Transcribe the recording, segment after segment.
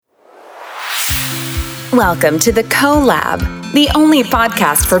Welcome to the CoLab, the only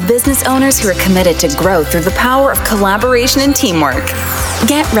podcast for business owners who are committed to growth through the power of collaboration and teamwork.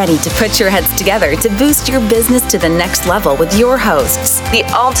 Get ready to put your heads together to boost your business to the next level with your hosts, the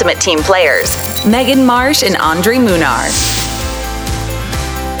ultimate team players, Marsh and Andre Munar.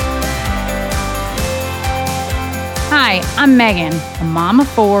 Hi, I'm Megan, a mom of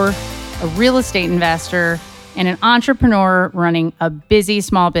four, a real estate investor, and an entrepreneur running a busy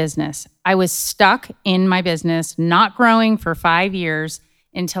small business. I was stuck in my business, not growing for 5 years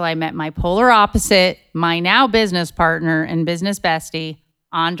until I met my polar opposite, my now business partner and business bestie,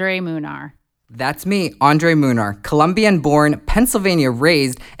 Andre Munar. That's me, Andre Munar, Colombian-born,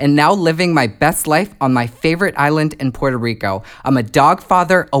 Pennsylvania-raised, and now living my best life on my favorite island in Puerto Rico. I'm a dog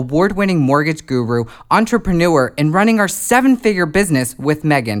father, award-winning mortgage guru, entrepreneur, and running our 7-figure business with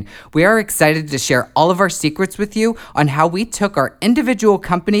Megan. We are excited to share all of our secrets with you on how we took our individual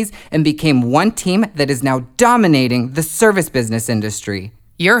companies and became one team that is now dominating the service business industry.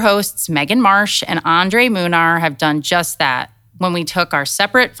 Your hosts, Megan Marsh and Andre Munar, have done just that when we took our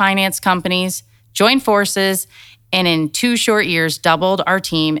separate finance companies, joined forces, and in 2 short years doubled our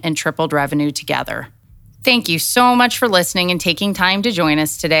team and tripled revenue together. Thank you so much for listening and taking time to join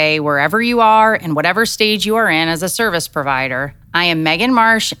us today, wherever you are and whatever stage you are in as a service provider. I am Megan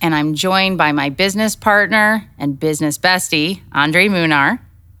Marsh, and I'm joined by my business partner and business bestie, Andre Munar.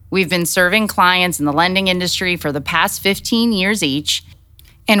 We've been serving clients in the lending industry for the past 15 years each,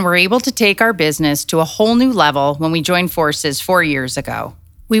 and we're able to take our business to a whole new level when we joined forces 4 years ago.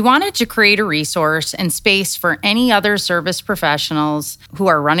 We wanted to create a resource and space for any other service professionals who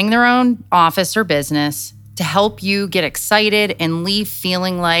are running their own office or business to help you get excited and leave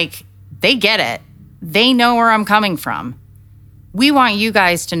feeling like they get it. They know where I'm coming from. We want you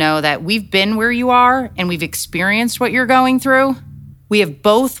guys to know that we've been where you are and we've experienced what you're going through. We have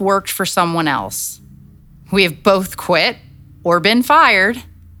both worked for someone else. We have both quit or been fired.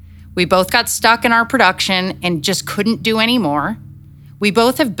 We both got stuck in our production and just couldn't do anymore. We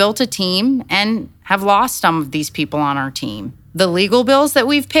both have built a team and have lost some of these people on our team. The legal bills that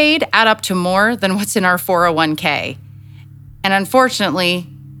we've paid add up to more than what's in our 401k. And unfortunately,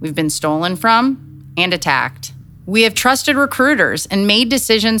 we've been stolen from and attacked. We have trusted recruiters and made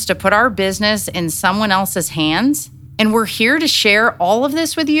decisions to put our business in someone else's hands. And we're here to share all of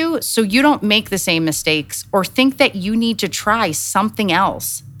this with you so you don't make the same mistakes or think that you need to try something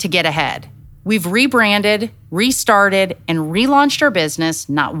else to get ahead. We've rebranded, restarted, and relaunched our business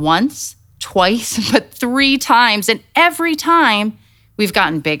not once, twice, but 3 times. And every time, we've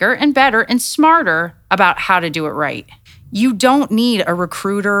gotten bigger and better and smarter about how to do it right. You don't need a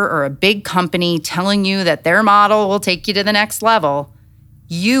recruiter or a big company telling you that their model will take you to the next level.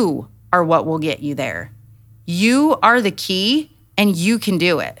 You are what will get you there. You are the key, and you can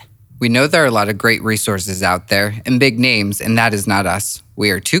do it. We know there are a lot of great resources out there and big names, and that is not us.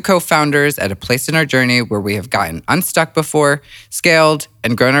 We are 2 co-founders at a place in our journey where we have gotten unstuck before, scaled,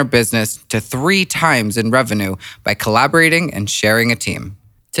 and grown our business to 3 times in revenue by collaborating and sharing a team.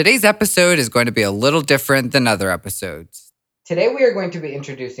 Today's episode is going to be a little different than other episodes. Today we are going to be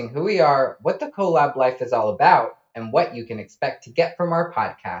introducing who we are, what the CoLab life is all about, and what you can expect to get from our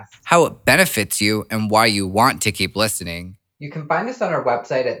podcast, how it benefits you, and why you want to keep listening. You can find us on our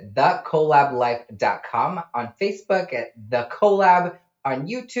website at thecolablife.com, on Facebook at The CoLab, on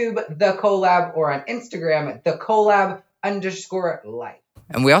YouTube, The CoLab, or on Instagram at TheCoLab_life.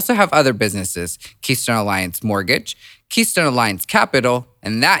 And we also have other businesses, Keystone Alliance Mortgage, Keystone Alliance Capital,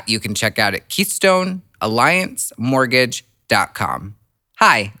 and that you can check out at KeystoneAllianceMortgage.com.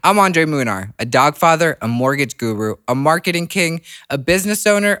 Hi, I'm Andre Munar, a dog father, a mortgage guru, a marketing king, a business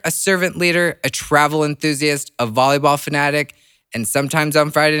owner, a servant leader, a travel enthusiast, a volleyball fanatic, and sometimes on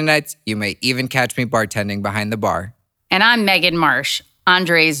Friday nights, you may even catch me bartending behind the bar. And I'm Megan Marsh,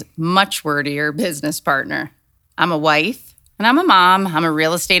 Andre's much wordier business partner. I'm a wife, and I'm a mom. I'm a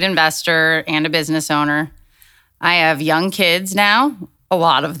real estate investor and a business owner. I have young kids now, a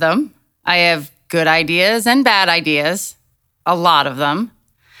lot of them. I have good ideas and bad ideas. A lot of them.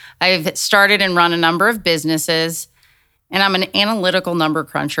 I've started and run a number of businesses, and I'm an analytical number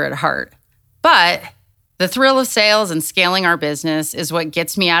cruncher at heart. But the thrill of sales and scaling our business is what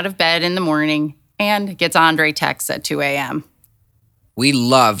gets me out of bed in the morning and gets Andre texts at 2 a.m. We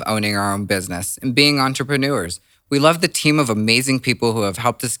love owning our own business and being entrepreneurs. We love the team of amazing people who have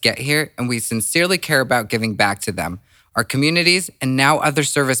helped us get here, and we sincerely care about giving back to them, our communities, and now other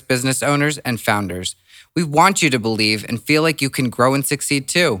service business owners and founders. We want you to believe and feel like you can grow and succeed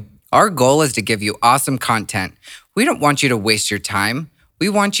too. Our goal is to give you awesome content. We don't want you to waste your time. We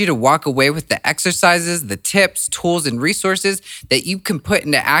want you to walk away with the exercises, the tips, tools, and resources that you can put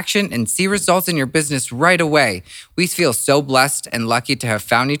into action and see results in your business right away. We feel so blessed and lucky to have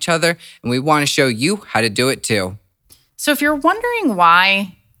found each other, and we want to show you how to do it too. So if you're wondering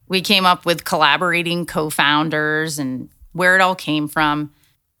why we came up with collaborating co-founders and where it all came from,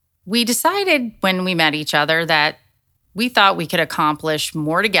 we decided when we met each other that we thought we could accomplish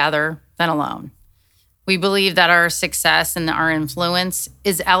more together than alone. We believe that our success and our influence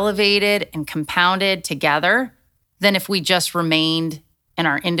is elevated and compounded together than if we just remained in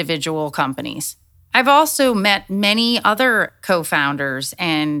our individual companies. I've also met many other co-founders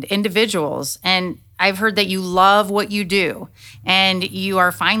and individuals, and I've heard that you love what you do and you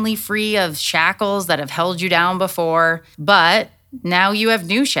are finally free of shackles that have held you down before, but now you have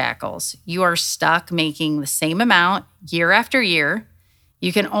new shackles. You are stuck making the same amount year after year.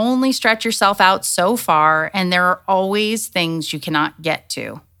 You can only stretch yourself out so far, and there are always things you cannot get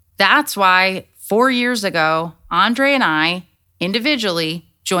to. That's why 4 years ago, Andre and I individually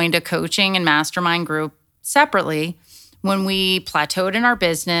joined a coaching and mastermind group separately when we plateaued in our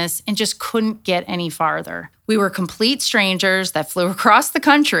business and just couldn't get any farther. We were complete strangers that flew across the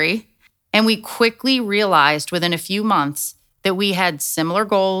country, and we quickly realized within a few months that we had similar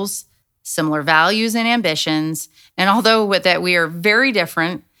goals, similar values and ambitions, and although that we are very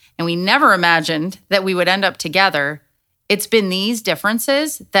different and we never imagined that we would end up together, it's been these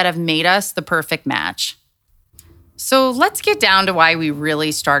differences that have made us the perfect match. So let's get down to why we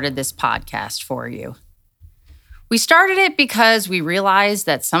really started this podcast for you. We started it because we realized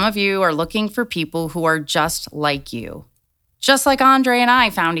that some of you are looking for people who are just like you, just like Andre and I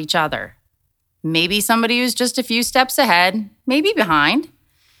found each other. Maybe somebody who's just a few steps ahead, maybe behind.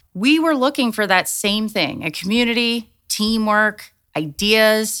 We were looking for that same thing, a community, teamwork,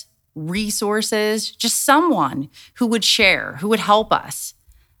 ideas, resources, just someone who would share, who would help us.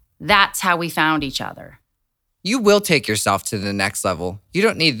 That's how we found each other. You will take yourself to the next level. You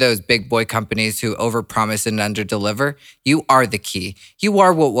don't need those big boy companies who overpromise and underdeliver. You are the key. You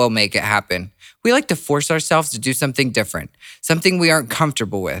are what will make it happen. We like to force ourselves to do something different, something we aren't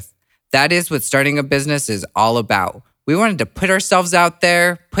comfortable with. That is what starting a business is all about. We wanted to put ourselves out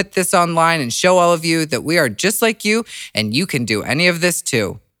there, put this online, and show all of you that we are just like you and you can do any of this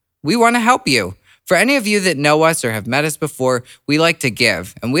too. We want to help you. For any of you that know us or have met us before, we like to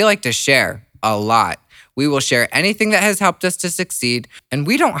give and we like to share a lot. We will share anything that has helped us to succeed, and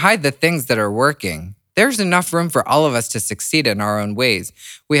we don't hide the things that are working. There's enough room for all of us to succeed in our own ways.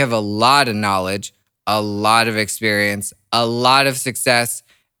 We have a lot of knowledge, a lot of experience, a lot of success,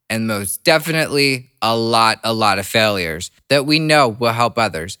 and most definitely a lot of failures that we know will help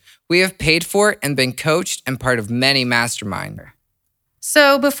others. We have paid for and been coached and part of many masterminds.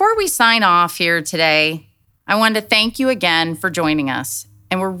 So before we sign off here today, I want to thank you again for joining us.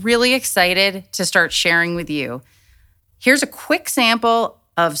 And we're really excited to start sharing with you. Here's a quick sample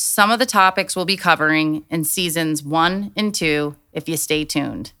of some of the topics we'll be covering in seasons 1 and 2 if you stay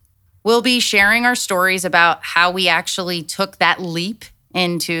tuned. We'll be sharing our stories about how we actually took that leap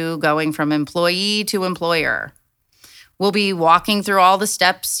into going from employee to employer. We'll be walking through all the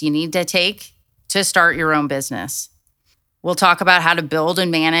steps you need to take to start your own business. We'll talk about how to build and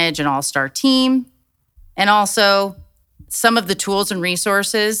manage an all-star team, and also some of the tools and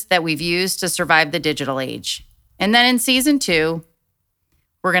resources that we've used to survive the digital age. And then in season 2,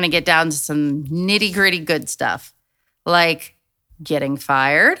 we're going to get down to some nitty-gritty good stuff, like getting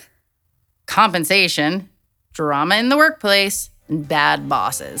fired, compensation, drama in the workplace, and bad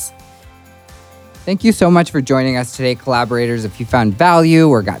bosses. Thank you so much for joining us today, collaborators. If you found value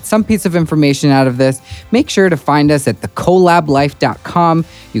or got some piece of information out of this, make sure to find us at thecolablife.com.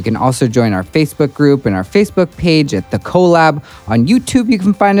 You can also join our Facebook group and our Facebook page at The CoLab. On YouTube, you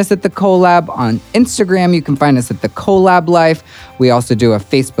can find us at The CoLab. On Instagram, you can find us at The CoLab Life. We also do a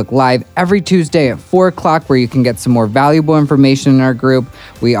Facebook Live every Tuesday at 4 o'clock where you can get some more valuable information in our group.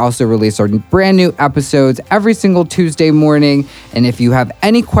 We also release our brand new episodes every single Tuesday morning. And if you have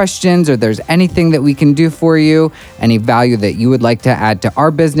any questions or there's anything that we can do for you, any value that you would like to add to our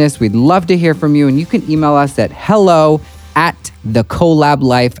business, we'd love to hear from you. And you can email us at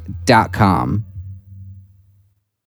hello@thecolablife.com.